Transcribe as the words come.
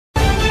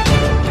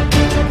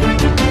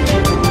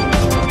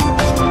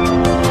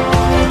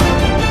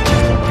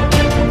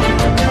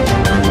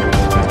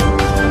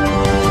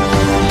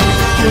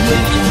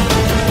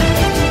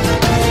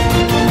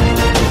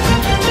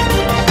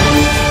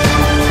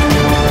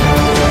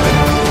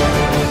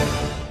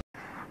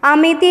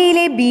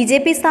അമേത്തിയിലെ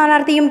BJP.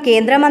 സ്ഥാനാർത്ഥിയും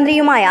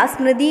കേന്ദ്രമന്ത്രിയുമായ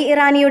സ്മൃതി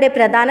ഇറാനിയുടെ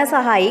പ്രധാന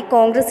സഹായി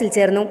കോൺഗ്രസിൽ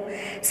ചേർന്നു.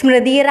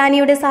 സ്മൃതി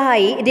ഇറാനിയുടെ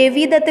സഹായി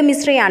രവി ദത്ത്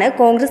മിശ്രയാണ്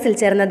കോൺഗ്രസിൽ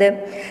ചേർന്നത്.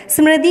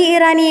 സ്മൃതി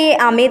ഇറാനിയെ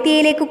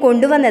അമേത്തിയിലേക്ക്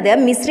കൊണ്ടുവന്നത്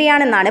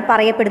മിശ്രയാണെന്നാണ്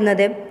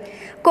പറയപ്പെടുന്നത്.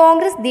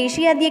 കോൺഗ്രസ്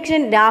ദേശീയ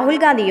അധ്യക്ഷൻ രാഹുൽ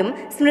ഗാന്ധിയും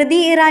സ്മൃതി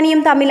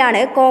ഇറാനിയും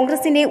തമ്മിലാണ്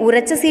കോൺഗ്രസിന്റെ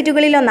ഉറച്ച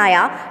സീറ്റുകളിലൊന്നായ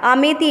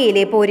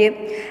അമേത്തിയിലെ പോര്.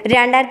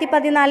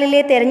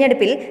 2014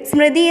 തെരഞ്ഞെടുപ്പിൽ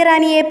സ്മൃതി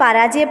ഇറാനിയെ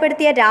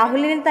പരാജയപ്പെടുത്തിയ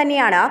രാഹുലിന്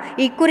തന്നെയാണ്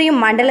ഇക്കുറിയും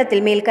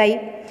മണ്ഡലത്തിൽ മേൽക്കൈ.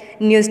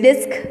 ന്യൂസ്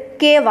ഡെസ്ക്,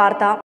 കെ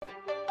വാർത്ത.